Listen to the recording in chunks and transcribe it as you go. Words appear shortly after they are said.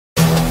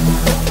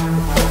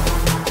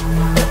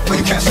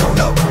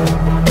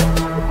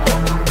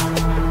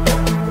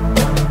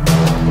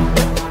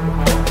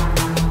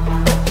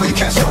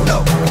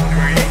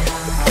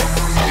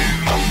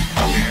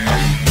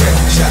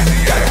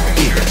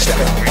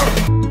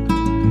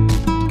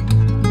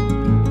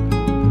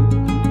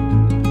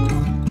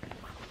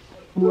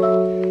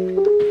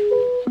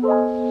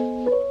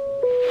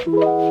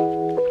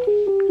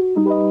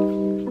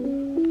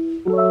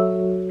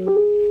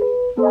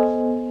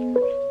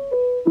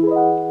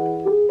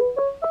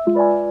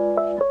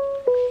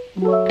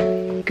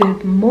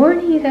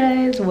morning, you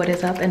guys. What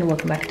is up, and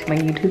welcome back to my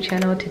YouTube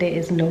channel. Today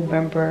is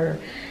November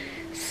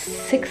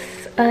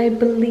 6th, I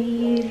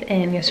believe,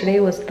 and yesterday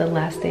was the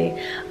last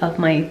day of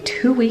my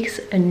 2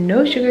 weeks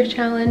no sugar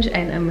challenge,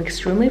 and I'm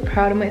extremely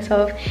proud of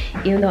myself,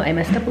 even though I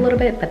messed up a little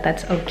bit, but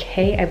that's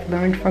okay. I've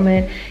learned from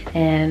it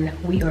and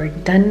we are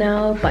done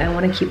now. But I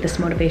want to keep this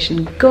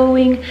motivation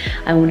going.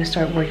 I want to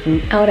start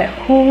working out at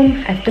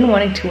home. I've been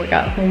wanting to work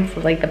out at home for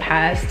like the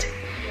past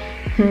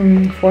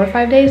 4 or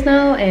 5 days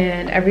now,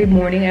 and every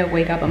morning I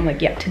wake up, I'm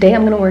like, yeah, today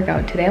I'm gonna work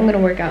out, today I'm gonna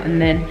work out,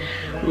 and then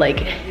like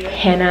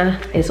Hannah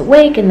is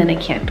awake and then I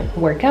can't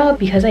work out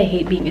because I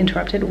hate being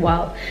interrupted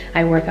while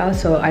I work out.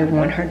 So I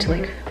want her to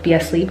like be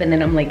asleep, and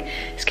then I'm like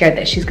scared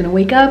that she's gonna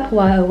wake up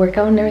while I work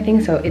out and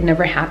everything. So it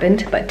never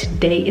happened, but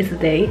today is the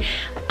day.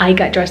 I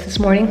got dressed this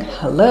morning,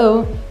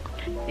 hello,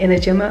 in a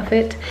gym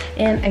outfit,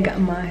 and I got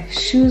my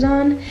shoes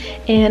on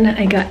and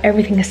I got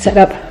everything set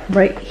up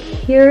right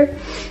here.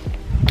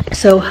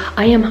 So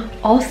I am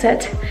all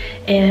set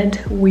and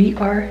we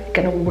are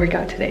gonna work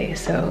out today.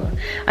 So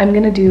I'm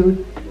gonna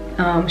do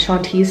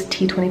Shanti's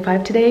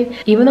T25 today.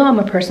 Even though I'm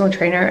a personal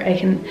trainer, I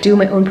can do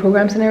my own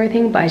programs and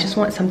everything, but I just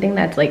want something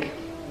that's like,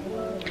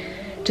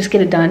 just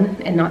get it done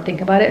and not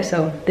think about it.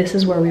 So this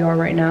is where we are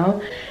right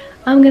now.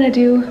 I'm gonna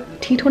do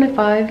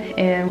T25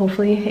 and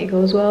hopefully it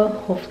goes well.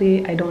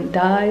 Hopefully I don't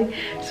die.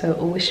 So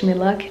wish me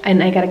luck.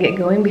 And I gotta get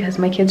going because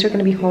my kids are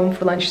gonna be home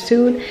for lunch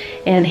soon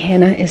and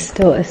Hannah is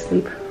still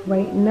asleep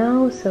right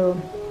now. So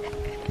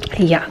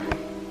yeah,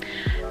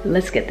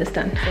 let's get this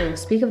done. So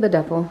speak of the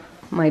devil,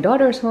 my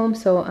daughter's home,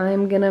 so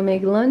I'm gonna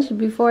make lunch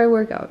before I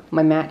work out.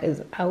 My mat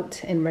is out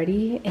and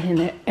ready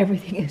and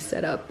everything is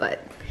set up.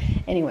 But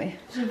anyway,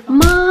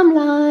 mom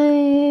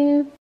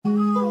life.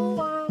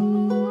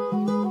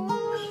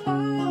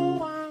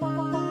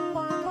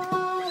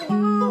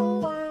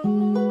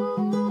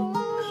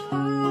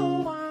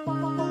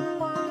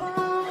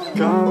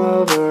 Come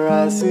over,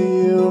 I see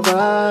you,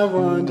 I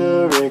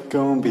wonder it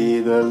gon' be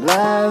the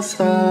last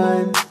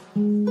time.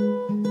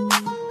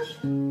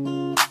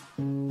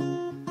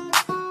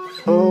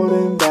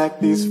 Holding back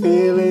these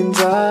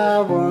feelings, I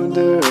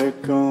wonder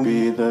it gon'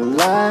 be the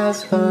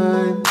last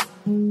time.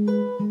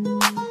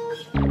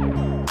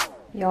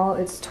 Y'all,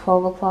 it's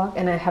 12 o'clock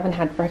and I haven't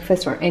had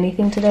breakfast or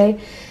anything today.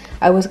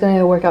 I was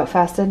gonna work out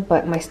fasted,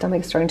 but my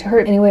stomach's starting to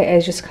hurt. Anyway,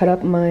 I just cut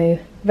up my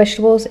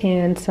vegetables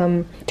and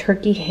some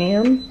turkey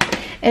ham.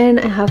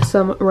 And I have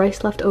some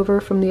rice left over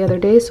from the other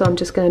day, so I'm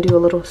just gonna do a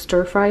little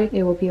stir fry.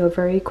 It will be a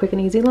very quick and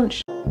easy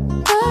lunch.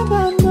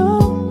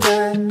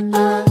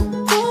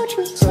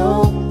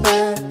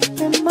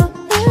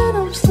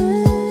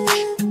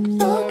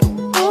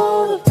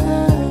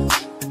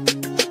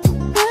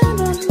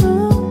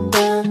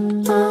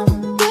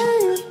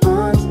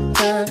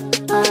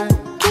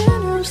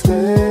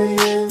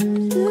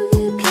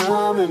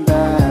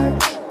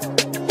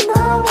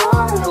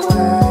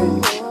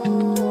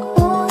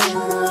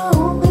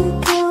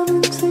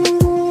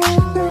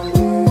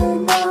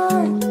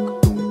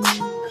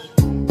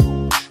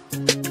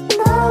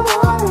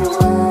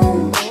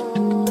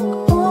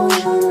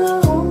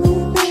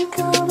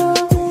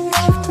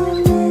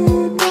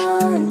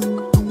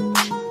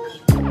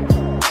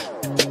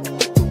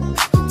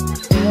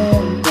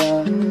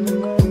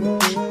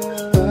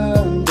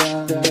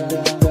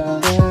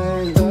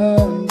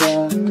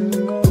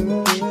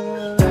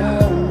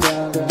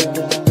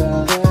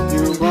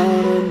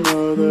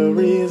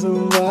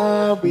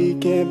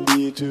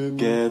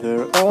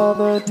 Together all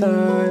the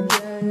time.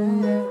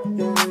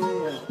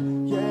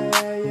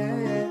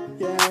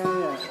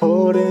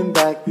 Holding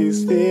back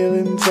these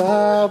feelings,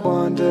 I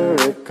wonder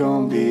it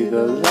gon' be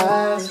the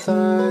last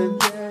time.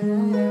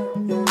 And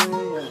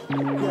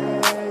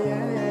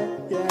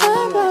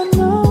I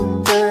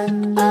know that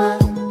I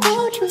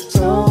want you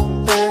so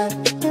bad.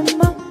 In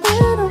my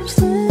head I'm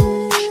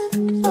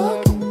saying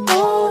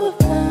all of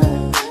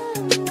that.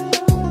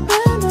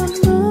 And I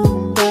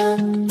know that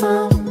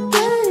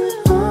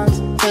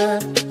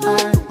I'm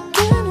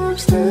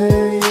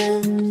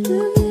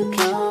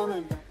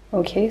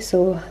okay,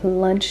 so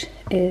lunch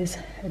is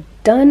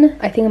done.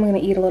 I think I'm gonna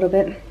eat a little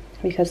bit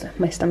because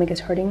my stomach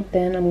is hurting.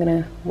 Then I'm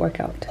gonna work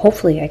out.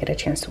 Hopefully I get a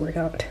chance to work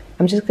out.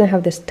 I'm just gonna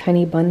have this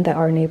tiny bun that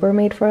our neighbor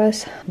made for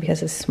us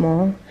because it's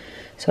small,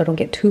 so I don't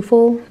get too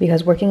full,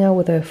 because working out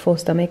with a full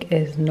stomach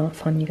is not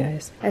fun, you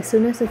guys. As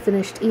soon as I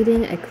finished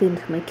eating, I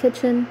cleaned my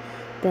kitchen.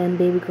 Then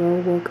baby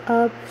girl woke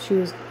up. She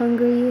was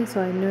hungry,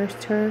 so I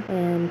nursed her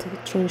and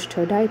changed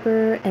her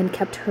diaper and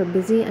kept her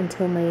busy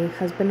until my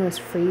husband was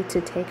free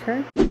to take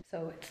her.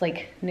 So it's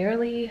like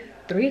nearly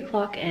 3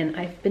 o'clock and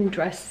I've been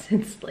dressed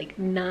since like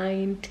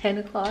 9, 10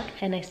 o'clock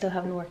and I still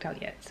haven't worked out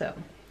yet. So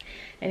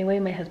anyway,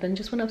 my husband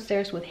just went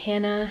upstairs with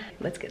Hannah.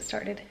 Let's get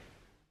started.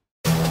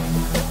 Well,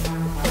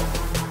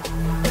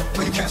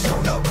 you can't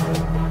stop, no.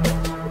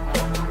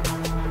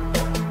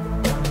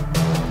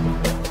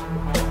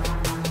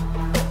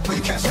 Well,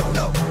 you can't stop,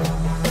 no.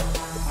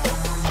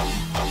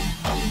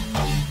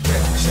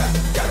 Red shot,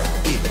 gotta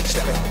eat,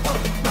 stepping on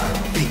my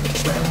feet,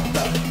 spread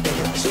love in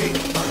your street.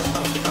 You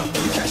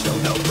can't stop,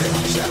 no. Red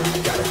shot,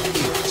 gotta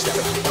eat,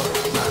 stepping on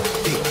my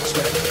feet.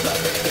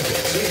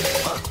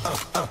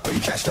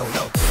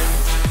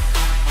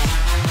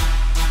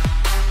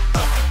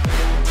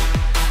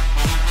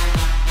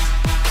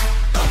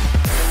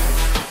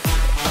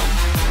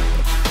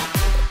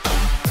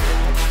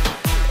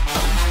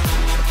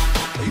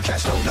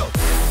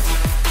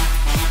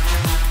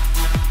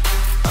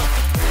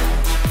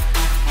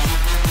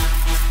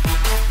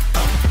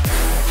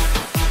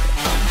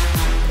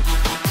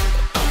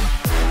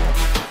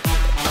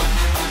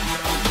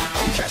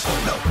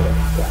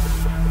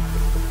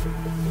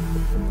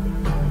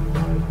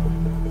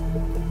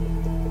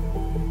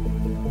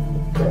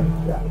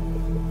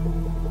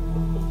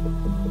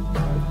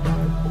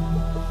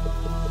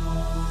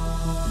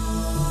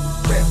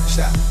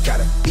 stop,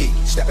 gotta eat,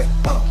 stepping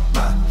on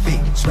my feet,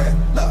 spread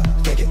love,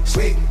 make it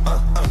sweet,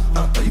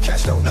 you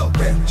catch don't know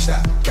where,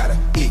 stop, gotta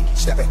eat,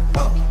 stepping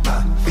on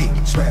my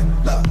feet, spread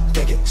love,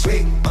 make it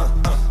sweet,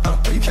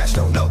 you catch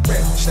don't know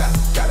where, stop,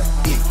 gotta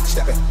eat,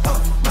 stepping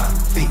on my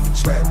feet,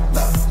 spread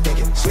love, make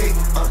it sweet,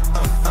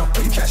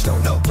 you catch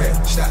don't know where,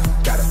 stop,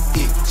 gotta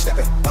eat,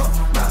 stepping on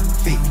my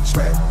feet,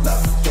 spread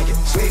love, make it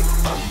sweet,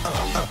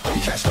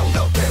 you catch don't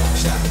know where,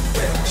 stop,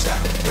 where, stop,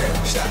 where,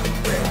 stop,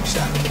 where,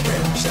 stop,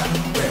 where, stop,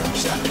 where,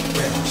 stop,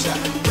 where, stop,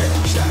 where,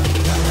 stop,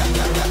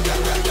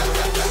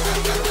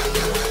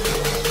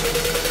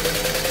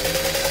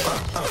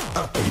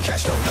 you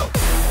catch don't know.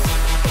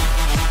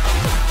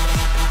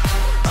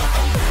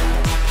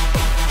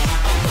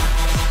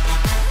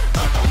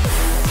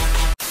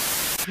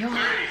 Yo,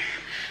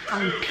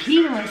 I'm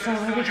peeing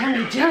myself every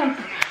time I jump.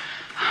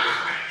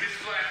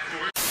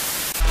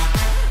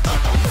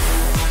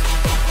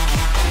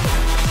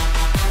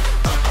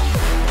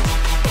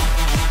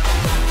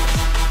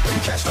 You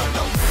catch don't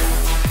know.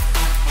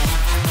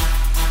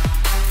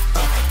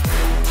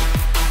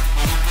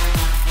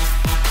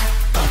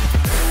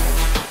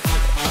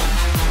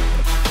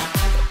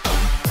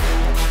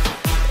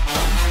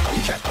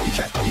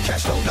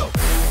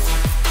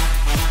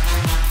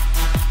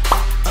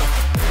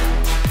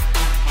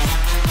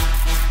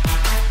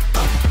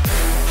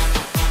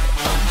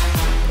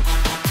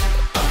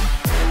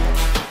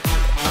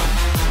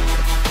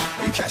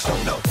 You catch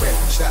don't know where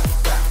stop,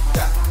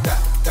 where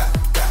stop,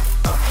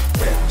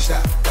 where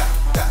stop,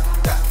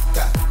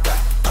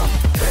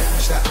 where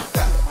stop,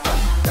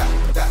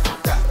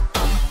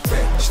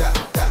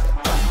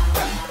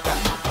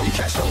 you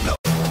catch don't know.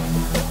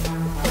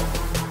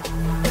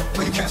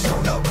 Where you catch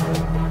don't know.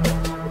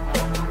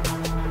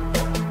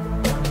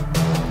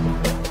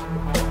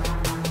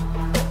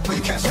 Where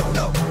you catch don't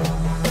know.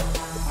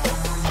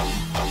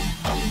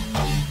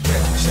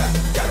 Where stop,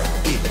 gotta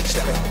eat,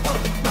 stepping on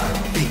my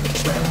feet,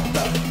 spread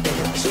love, make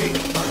it sweet,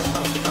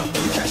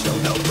 you catch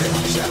don't know. Where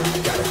stop,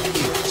 gotta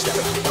eat,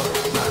 stepping on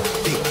my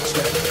feet,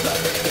 spread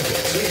love, make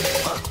it sweet,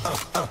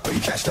 where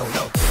you catch don't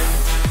know.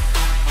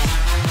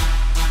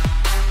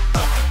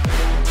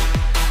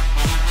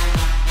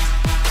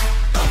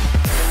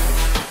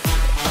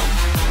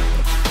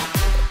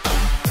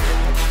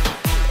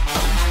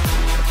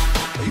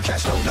 You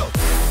catch don't know.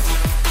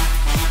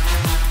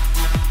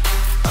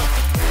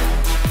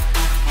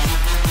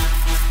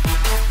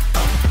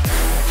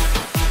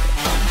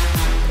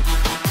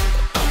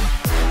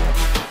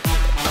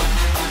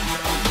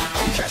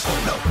 You catch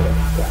don't know.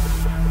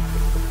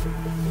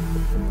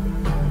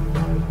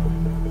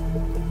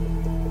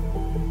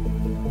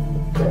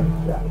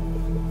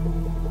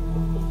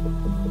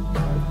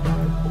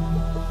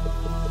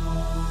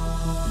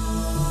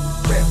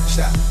 Where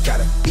stop,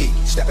 gotta eat,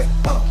 stepping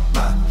on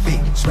my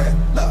feet, spread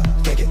love,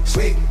 make it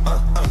sweet,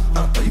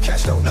 you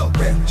catch don't know.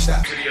 Where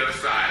stop. To the other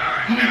side. All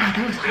right. Oh my Now, God,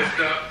 that was lift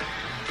up,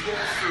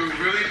 pull through,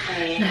 really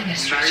pull, Now I gotta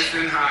stretch. nice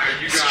and high.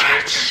 You got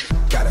Stretch.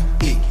 Gotta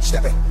eat,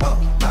 stepping on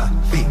my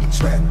feet,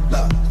 spread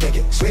love, make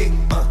it sweet,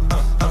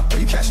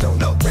 you catch don't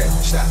know. Where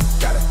stop,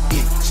 gotta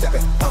eat,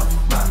 stepping on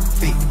my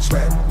feet,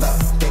 spread love,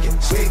 make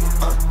it sweet,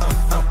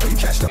 you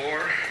catch don't.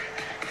 4,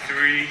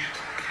 3,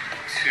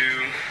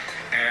 2,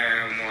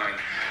 and 1. All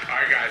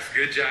right, guys.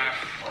 Good job.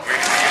 Wait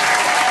till you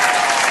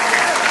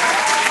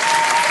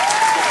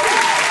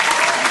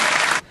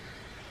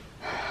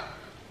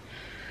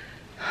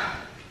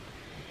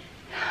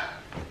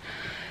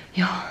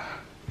Yo,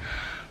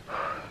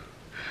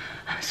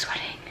 I'm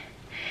sweating.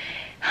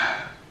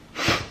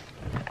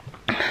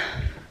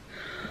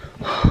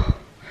 Oh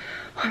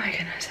my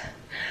goodness.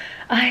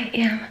 I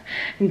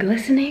am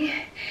glistening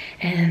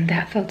and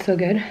that felt so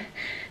good.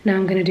 Now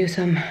I'm gonna do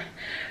some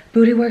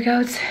booty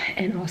workouts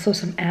and also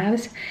some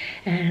abs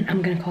and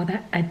I'm gonna call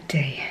that a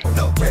day.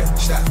 No, where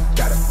stop,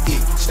 gotta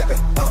eat, stepping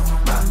on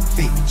my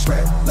feet,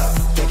 spread love,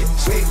 make it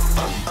sweet,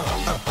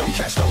 you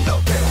catch don't know.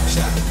 Where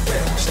stop,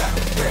 where stop,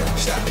 where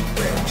stop,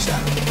 where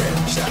stop,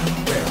 where stop,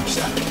 where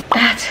stop.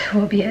 That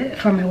will be it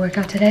for my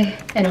workout today.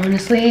 And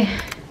honestly,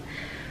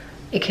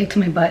 it kicked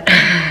my butt.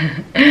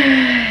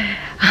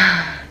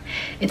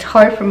 It's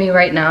hard for me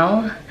right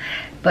now,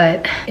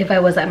 but if I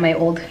was at my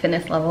old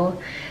fitness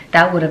level,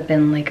 that would have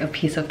been like a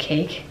piece of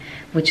cake,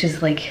 which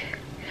is like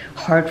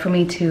hard for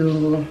me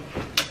to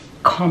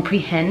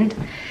comprehend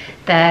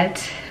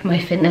that my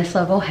fitness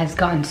level has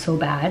gotten so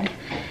bad.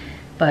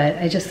 But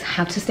I just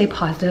have to stay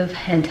positive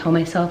and tell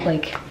myself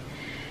like,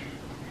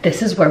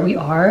 this is where we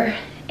are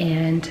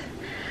and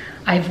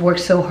I've worked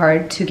so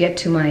hard to get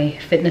to my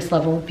fitness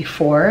level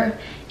before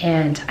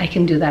and I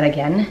can do that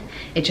again.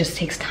 It just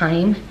takes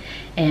time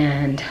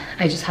and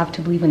I just have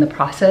to believe in the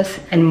process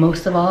and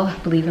most of all,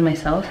 believe in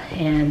myself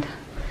and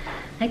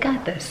I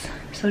got this.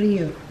 So do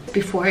you.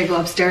 Before I go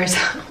upstairs,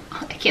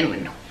 I can't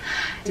even know.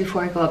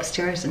 Before I go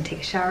upstairs and take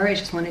a shower, I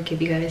just want to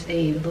give you guys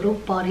a little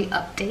body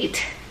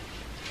update.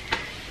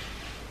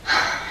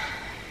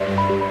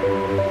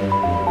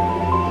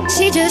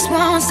 She just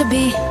wants to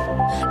be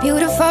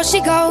Beautiful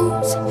she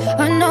goes,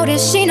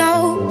 unnoticed she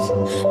knows.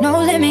 No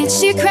limits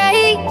she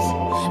craves,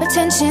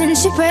 attention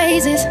she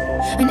praises.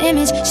 An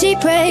image she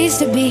prays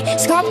to be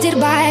sculpted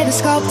by the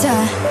sculptor.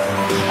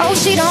 Oh,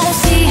 she don't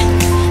see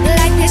the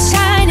light that's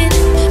shining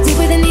deep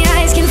within the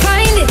eyes can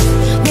find it.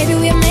 Maybe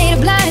we are made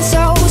of blind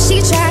souls.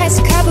 She tries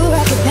to cover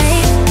up the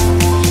pain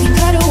and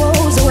cut her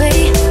woes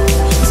away.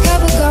 These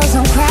cover girls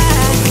don't cry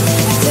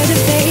after the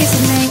face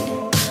is made,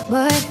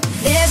 but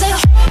there's a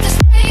hope that's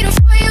waiting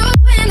for you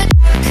in the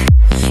dark.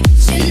 You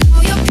should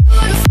know you're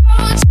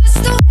beautiful just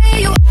the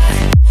way you are,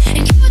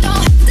 and you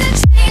don't have to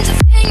change a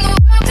thing. The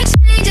world could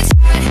change its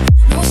heart.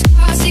 No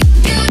scars, you're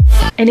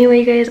beautiful.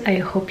 Anyway guys, I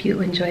hope you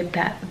enjoyed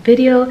that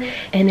video,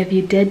 and if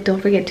you did, don't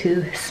forget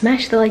to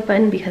smash the like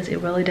button because it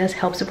really does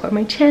help support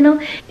my channel.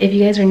 If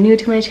you guys are new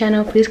to my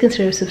channel, please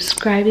consider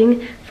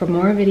subscribing for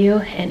more video,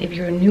 and if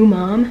you're a new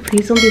mom,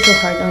 please don't be so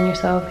hard on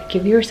yourself.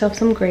 Give yourself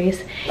some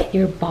grace.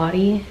 Your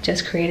body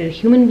just created a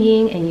human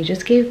being and you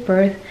just gave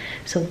birth,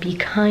 so be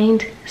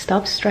kind,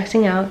 stop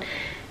stressing out.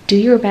 Do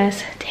your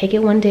best, take it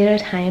one day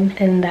at a time,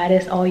 and that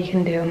is all you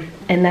can do.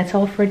 And that's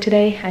all for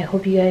today. I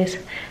hope you guys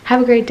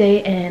have a great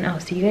day, and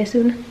I'll see you guys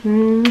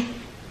soon.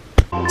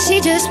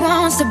 She just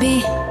wants to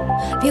be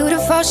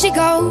beautiful she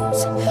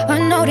goes,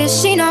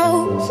 unnoticed she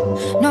knows.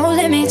 No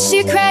limits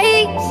she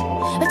craves,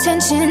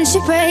 attention she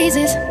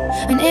praises.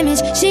 An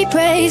image she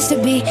prays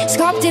to be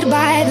sculpted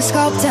by the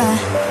sculptor.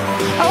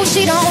 Oh,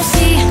 she don't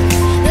see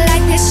the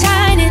light that shines